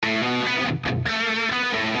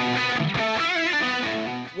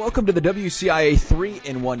Welcome to the WCIA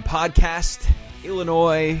 3-in-1 podcast.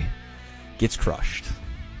 Illinois gets crushed.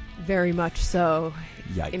 Very much so.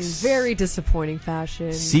 Yikes. In very disappointing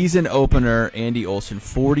fashion. Season opener, Andy Olson,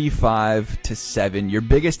 45-7. Your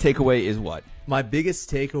biggest takeaway is what? My biggest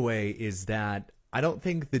takeaway is that I don't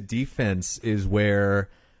think the defense is where,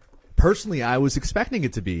 personally, I was expecting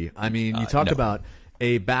it to be. I mean, you talk about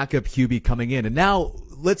a backup QB coming in, and now,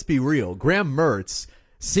 let's be real, Graham Mertz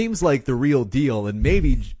seems like the real deal, and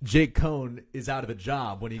maybe Jake Cohn is out of a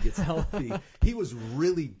job when he gets healthy. He was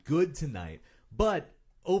really good tonight. But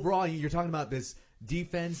overall, you're talking about this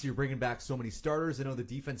defense. You're bringing back so many starters. I know the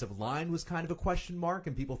defensive line was kind of a question mark,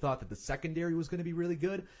 and people thought that the secondary was going to be really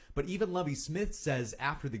good. But even Lovie Smith says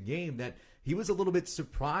after the game that he was a little bit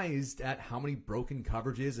surprised at how many broken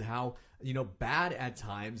coverages and how bad at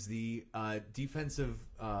times the defensive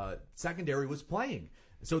secondary was playing.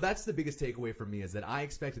 So that's the biggest takeaway for me, is that I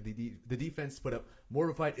expected the defense to put up more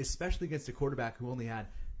of a fight, especially against a quarterback who only had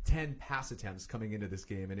 10 pass attempts coming into this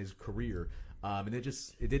game in his career. And it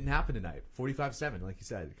didn't happen tonight. 45-7, like you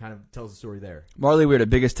said. It kind of tells the story there. Marley, where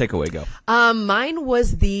did biggest takeaway go? Mine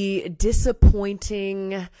was the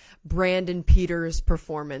disappointing Brandon Peters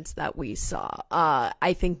performance that we saw.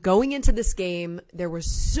 I think going into this game, there was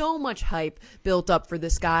so much hype built up for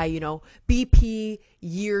this guy, BP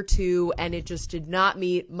year 2, and it just did not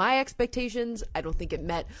meet my expectations. I don't think it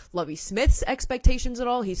met Lovie Smith's expectations at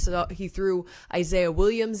all. He threw Isaiah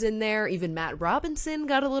Williams in there. Even Matt Robinson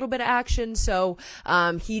got a little bit of action. So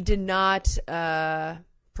he did not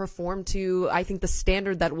perform to, I think, the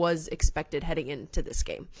standard that was expected heading into this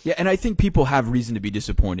game. Yeah, and I think people have reason to be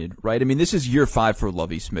disappointed, right? I mean, this is year 5 for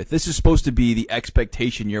Lovie Smith. This is supposed to be the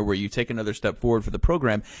expectation year where you take another step forward for the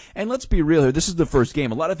program. And let's be real here. This is the first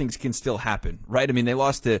game. A lot of things can still happen, right? I mean, they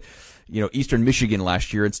lost to, Eastern Michigan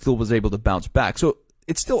last year and still was able to bounce back. So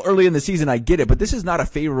it's still early in the season, I get it, but this is not a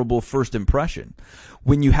favorable first impression.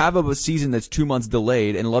 When you have a season that's 2 months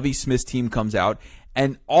delayed and Lovie Smith's team comes out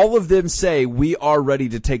and all of them say, we are ready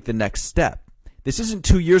to take the next step. This isn't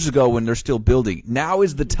 2 years ago when they're still building. Now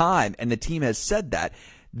is the time, and the team has said that.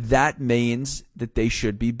 That means that they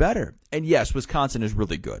should be better. And yes, Wisconsin is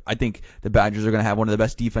really good. I think the Badgers are going to have one of the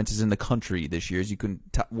best defenses in the country this year, as you can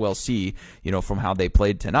well see, from how they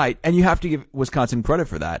played tonight. And you have to give Wisconsin credit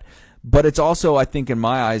for that. But it's also, I think, in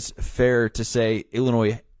my eyes, fair to say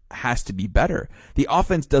Illinois has to be better. The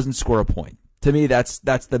offense doesn't score a point. To me, that's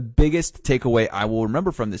the biggest takeaway I will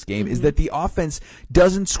remember from this game, is that the offense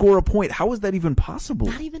doesn't score a point. How is that even possible?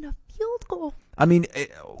 Not even a field goal. I mean,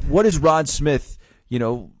 what is Rod Smith,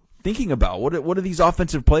 thinking about? What are these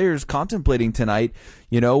offensive players contemplating tonight,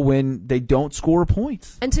 when they don't score a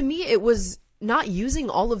point? And to me, it was not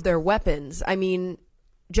using all of their weapons. I mean,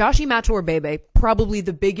 Joshi Matorbebe, probably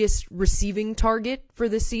the biggest receiving target for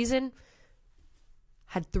this season,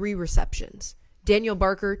 had 3 receptions. Daniel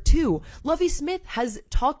Barker, 2. Lovie Smith has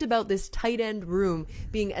talked about this tight end room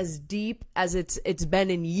being as deep as it's been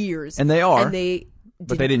in years. And they are. But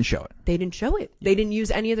they didn't show it. They didn't show it. They didn't use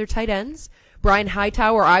any other tight ends. Brian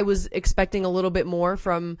Hightower, I was expecting a little bit more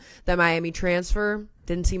from the Miami transfer.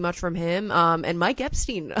 Didn't see much from him. And Mike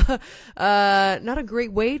Epstein, not a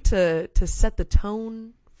great way to set the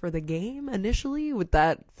tone for the game initially with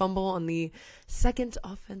that fumble on the second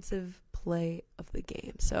offensive play of the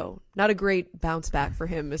game. So not a great bounce back for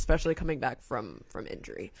him, especially coming back from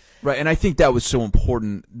injury. Right, and I think that was so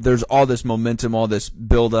important. There's all this momentum, all this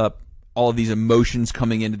build up, all of these emotions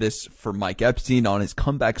coming into this for Mike Epstein on his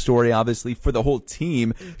comeback story, obviously, for the whole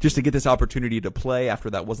team, just to get this opportunity to play after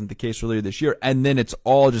that wasn't the case earlier this year. And then it's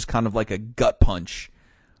all just kind of like a gut punch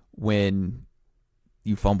when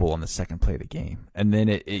you fumble on the second play of the game. And then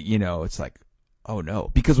it's like, oh no,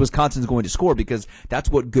 because Wisconsin's going to score, because that's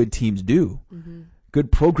what good teams do. Mm-hmm.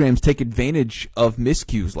 Good programs take advantage of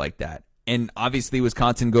miscues like that. And obviously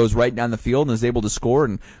Wisconsin goes right down the field and is able to score.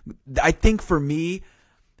 And I think for me,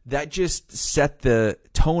 that just set the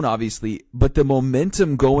tone, obviously, but the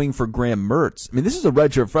momentum going for Graham Mertz. I mean, this is a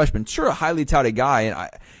redshirt freshman, sure, a highly touted guy. And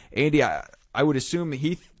Andy, I would assume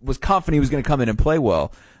he was confident he was going to come in and play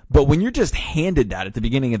well. But when you're just handed that at the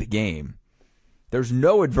beginning of the game, there's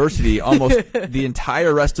no adversity almost the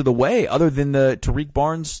entire rest of the way, other than the Tariq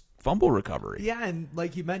Barnes fumble recovery. Yeah, and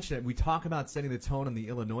like you mentioned, we talk about setting the tone on the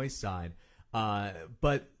Illinois side.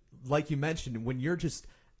 But like you mentioned, when you're just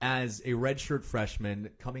as a redshirt freshman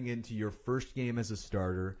coming into your first game as a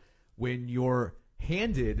starter, when you're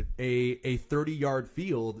handed a 30-yard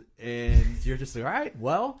field and you're just like, all right,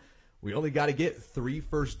 well, we only got to get 3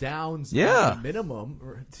 first downs at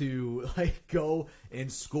minimum to go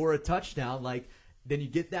and score a touchdown. Then you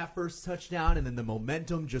get that first touchdown, and then the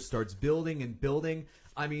momentum just starts building and building.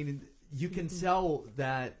 I mean, you can tell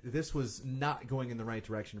that this was not going in the right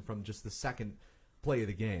direction from just the second play of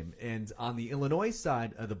the game. And on the Illinois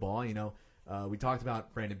side of the ball, we talked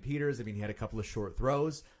about Brandon Peters. I mean, he had a couple of short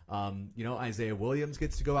throws. Isaiah Williams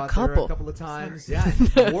gets to go out there a couple of times. Sorry.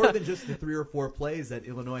 Yeah, more than just the 3 or 4 plays that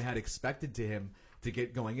Illinois had expected to him to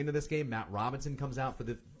get going into this game. Matt Robinson comes out for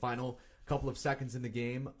the final couple of seconds in the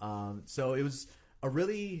game. So it was a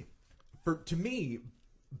really, to me,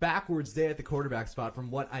 backwards day at the quarterback spot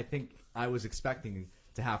from what I think I was expecting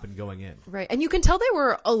to happen going in. Right. And you can tell they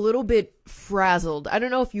were a little bit frazzled. I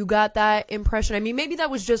don't know if you got that impression. I mean, maybe that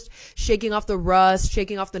was just shaking off the rust,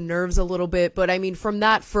 shaking off the nerves a little bit. But I mean, from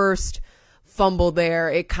that first fumble there,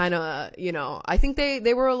 it kind of, I think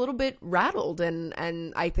they were a little bit rattled.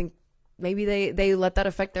 And I think maybe they let that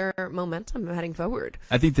affect their momentum heading forward.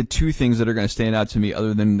 I think the two things that are going to stand out to me,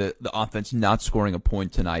 other than the offense not scoring a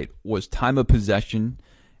point tonight, was time of possession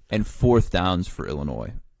and fourth downs for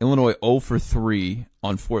Illinois. Illinois 0 for 3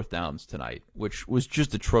 on fourth downs tonight, which was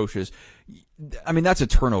just atrocious. I mean, that's a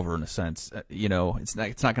turnover in a sense. It's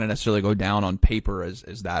not going to necessarily go down on paper as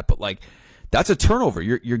that, but that's a turnover.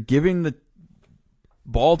 You're giving the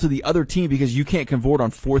ball to the other team because you can't convert on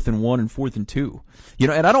 4th and 1 and 4th and 2.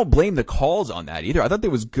 And I don't blame the calls on that either. I thought there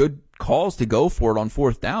was good calls to go for it on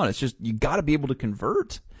fourth down. It's just you got to be able to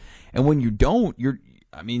convert, and when you don't, you're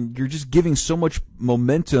just giving so much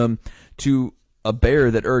momentum to a Bear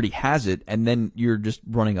that already has it, and then you're just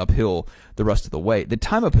running uphill the rest of the way. The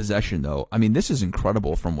time of possession, though, I mean, this is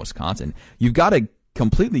incredible from Wisconsin. You've got to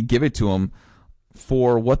completely give it to them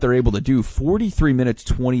for what they're able to do. 43 minutes,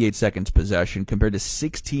 28 seconds possession compared to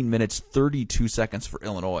 16 minutes, 32 seconds for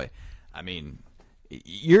Illinois. I mean,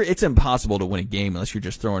 it's impossible to win a game unless you're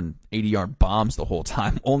just throwing 80-yard bombs the whole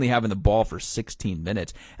time, only having the ball for 16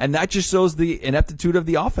 minutes. And that just shows the ineptitude of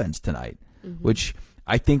the offense tonight, which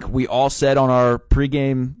I think we all said on our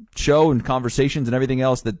pregame show and conversations and everything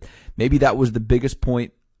else that maybe that was the biggest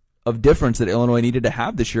point of difference that Illinois needed to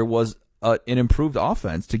have this year was an improved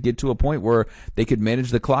offense to get to a point where they could manage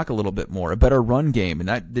the clock a little bit more, a better run game, and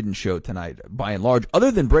that didn't show tonight by and large,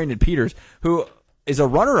 other than Brandon Peters, who is a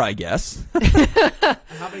runner, I guess.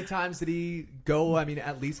 How many times did he go,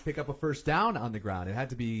 at least pick up a first down on the ground? It had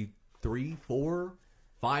to be 3, 4,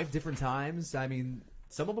 5 different times.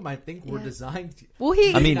 Some of them, I think, were designed. Well,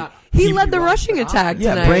 he led the rushing attack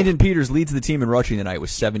tonight. Yeah, Brandon Peters leads the team in rushing tonight with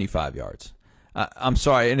 75 yards. I'm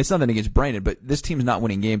sorry, and it's nothing against Brandon, but this team's not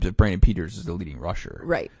winning games if Brandon Peters is the leading rusher.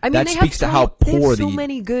 Right. That speaks to how poor they have so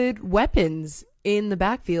many good weapons in the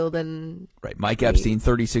backfield. And right, Mike Epstein,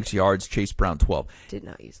 36 yards, Chase Brown, 12. Did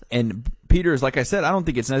not use them. And Peters, like I said, I don't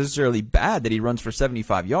think it's necessarily bad that he runs for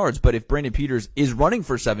 75 yards, but if Brandon Peters is running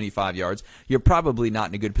for 75 yards, you're probably not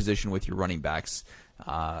in a good position with your running backs.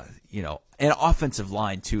 And offensive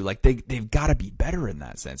line too. They've got to be better in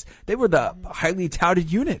that sense. They were the highly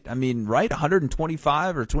touted unit.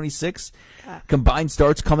 125 or 26 combined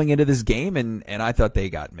starts coming into this game, and I thought they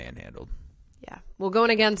got manhandled. Yeah. Well, going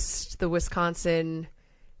against the Wisconsin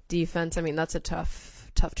defense, that's a tough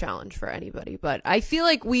challenge for anybody. But I feel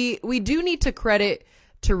like we do need to credit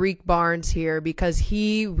Tariq Barnes here because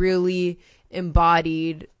he really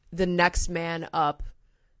embodied the next man up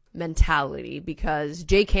mentality, because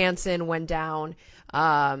Jake Hansen went down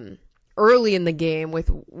early in the game with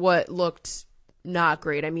what looked not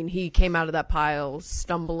great. He came out of that pile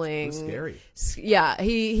stumbling. It was scary. Yeah,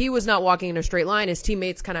 he was not walking in a straight line. His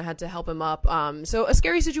teammates kind of had to help him up. So a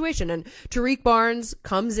scary situation. And Tariq Barnes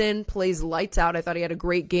comes in, plays lights out. I thought he had a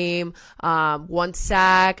great game. 1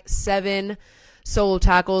 sack, 7 solo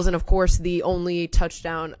tackles, and of course the only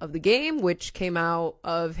touchdown of the game, which came out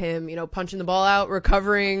of him, punching the ball out,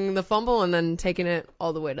 recovering the fumble, and then taking it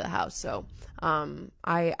all the way to the house. So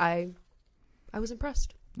I was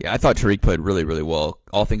impressed. Yeah, I thought Tariq played really, really well,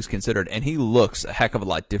 all things considered, and he looks a heck of a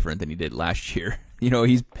lot different than he did last year.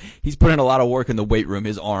 He's put in a lot of work in the weight room.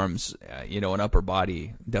 His arms, and upper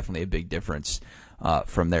body, definitely a big difference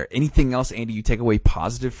from there. Anything else, Andy, you take away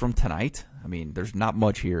positive from tonight? There's not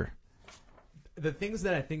much here. The things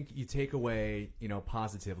that I think you take away,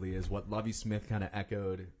 positively is what Lovie Smith kind of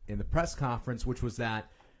echoed in the press conference, which was that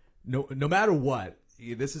no matter what,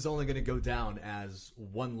 this is only going to go down as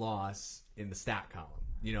one loss in the stat column.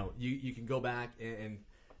 You can go back and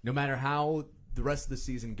no matter how the rest of the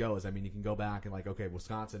season goes, you can go back and okay,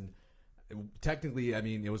 Wisconsin, technically,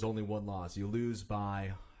 it was only one loss. You lose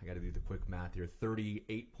by, I got to do the quick math here,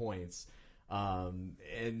 38 points.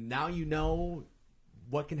 And now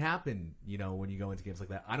what can happen, when you go into games like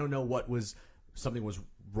that. I don't know something was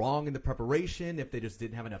wrong in the preparation, if they just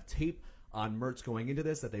didn't have enough tape on Mertz going into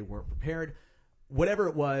this, that they weren't prepared. Whatever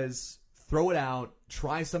it was, throw it out,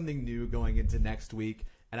 try something new going into next week,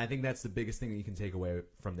 And I think that's the biggest thing that you can take away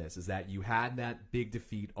from this is that you had that big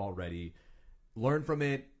defeat already. Learn from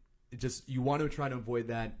it. You want to try to avoid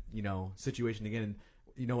that, situation again. And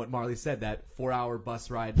you know what Marley said, that 4-hour bus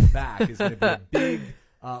ride back is going to be a big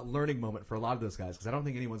learning moment for a lot of those guys because I don't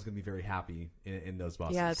think anyone's going to be very happy in those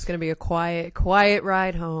buses. Yeah, it's going to be a quiet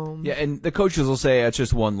ride home. Yeah, and the coaches will say it's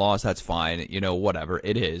just one loss. That's fine. Whatever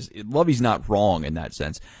it is. Lovey's not wrong in that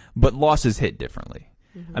sense, but losses hit differently.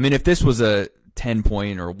 Mm-hmm. I mean, if this was a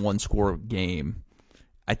 10-point or one-score game,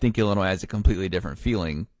 I think Illinois has a completely different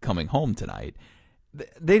feeling coming home tonight.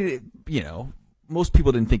 Most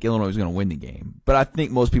people didn't think Illinois was going to win the game, but I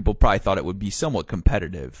think most people probably thought it would be somewhat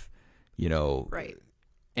competitive, Right.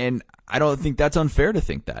 And I don't think that's unfair to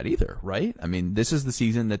think that either, right? I mean, this is the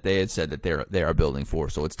season that they had said that they are building for,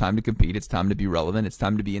 so it's time to compete, it's time to be relevant, it's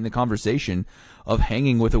time to be in the conversation of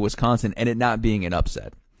hanging with a Wisconsin and it not being an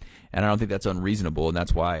upset. And I don't think that's unreasonable, and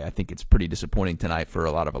that's why I think it's pretty disappointing tonight for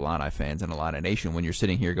a lot of Illini fans and Illini Nation when you're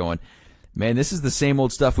sitting here going, man, this is the same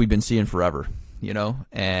old stuff we've been seeing forever,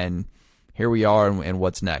 and here we are, and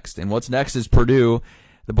what's next? And what's next is Purdue.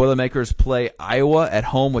 The Boilermakers play Iowa at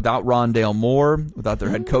home without Rondale Moore, without their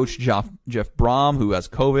head coach, Jeff Brom, who has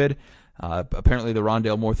COVID. Apparently the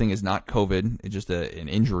Rondale Moore thing is not COVID, it's just an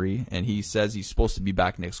injury, and he says he's supposed to be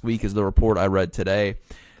back next week, is the report I read today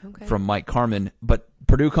from Mike Carmen. But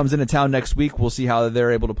Purdue comes into town next week. We'll see how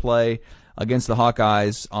they're able to play against the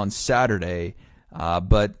Hawkeyes on Saturday.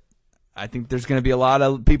 But I think there's going to be a lot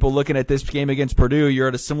of people looking at this game against Purdue. You're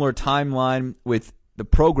at a similar timeline with the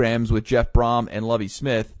programs with Jeff Brom and Lovie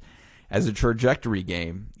Smith as a trajectory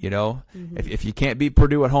game. Mm-hmm. If you can't beat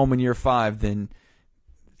Purdue at home in year 5, then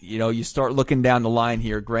you start looking down the line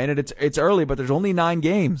here. Granted, it's early, but there's only 9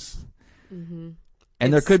 games. Mm-hmm.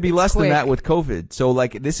 And there could be less than that with COVID. So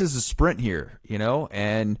this is a sprint here,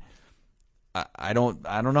 and I don't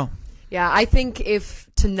know. Yeah, I think if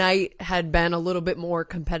tonight had been a little bit more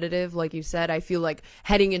competitive, like you said, I feel like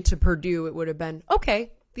heading into Purdue, it would have been,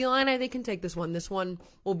 okay, the Illini, they can take this one. This one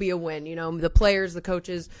will be a win. The players, the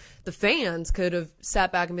coaches, the fans could have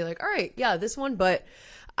sat back and be like, all right, yeah, this one. But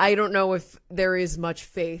I don't know if there is much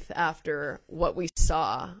faith after what we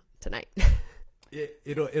saw tonight.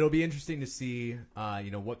 It'll be interesting to see,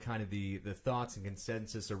 what kind of the thoughts and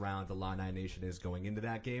consensus around the Illini Nation is going into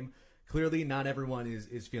that game. Clearly, not everyone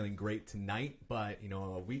is feeling great tonight, but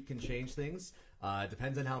a week can change things.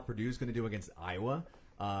 Depends on how Purdue's going to do against Iowa,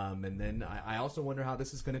 and then I also wonder how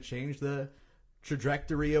this is going to change the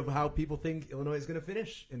trajectory of how people think Illinois is going to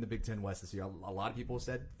finish in the Big Ten West this year. A lot of people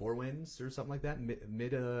said 4 wins or something like that,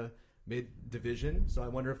 mid division. So I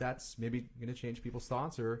wonder if that's maybe going to change people's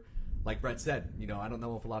thoughts, or like Brett said, I don't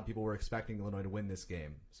know if a lot of people were expecting Illinois to win this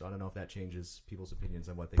game. So I don't know if that changes people's opinions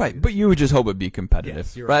on what they right. But you would just hope it'd be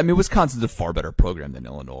competitive, yes, right? I mean, Wisconsin's a far better program than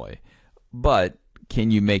Illinois, but can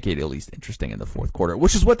you make it at least interesting in the fourth quarter,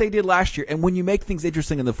 which is what they did last year? And when you make things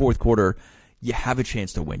interesting in the fourth quarter, you have a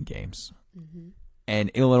chance to win games. Mm-hmm. And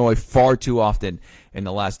Illinois far too often in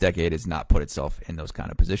the last decade has not put itself in those kind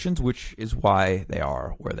of positions, which is why they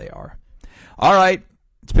are where they are. All right.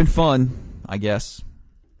 It's been fun, I guess.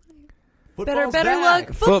 Better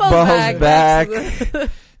luck. Football's back.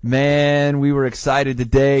 Man, we were excited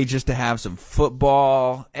today just to have some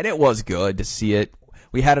football, and it was good to see it.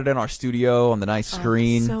 We had it in our studio on the nice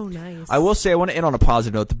screen. So nice. I will say, I want to end on a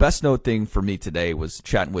positive note. The best note thing for me today was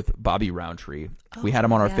chatting with Bobby Roundtree. We had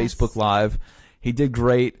him on our Facebook Live. He did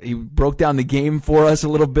great. He broke down the game for us a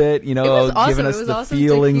little bit, It was awesome. giving us the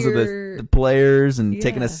feelings of the players and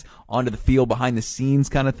taking us onto the field behind the scenes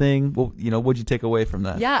kind of thing. Well, what'd you take away from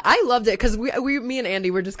that? Yeah, I loved it because me and Andy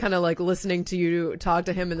were just kind of like listening to you talk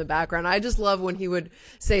to him in the background. I just love when he would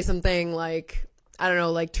say something like, I don't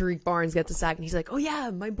know, like Tariq Barnes gets a sack and he's like, oh yeah,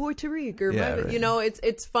 my boy Tariq, or right.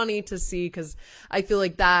 It's funny to see because I feel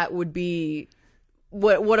like that would be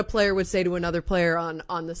what a player would say to another player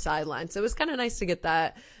on the sideline. So it was kind of nice to get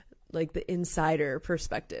that, like, the insider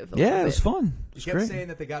perspective. It was fun. You kept saying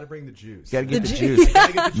that they got to bring the juice. Got to get the juice.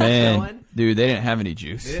 Gotta get the juice Man, going. dude, they didn't have any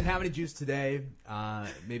juice. They didn't have any juice today.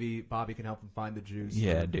 Maybe Bobby can help them find the juice.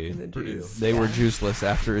 Yeah, dude. They were juiceless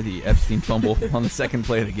after the Epstein fumble on the second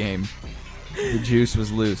play of the game. The juice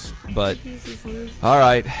was loose. But, all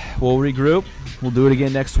right, we'll regroup. We'll do it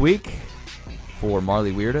again next week. For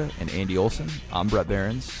Marley Weirda and Andy Olson, I'm Brett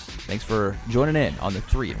Behrens. Thanks for joining in on the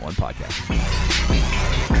 3-in-1 podcast.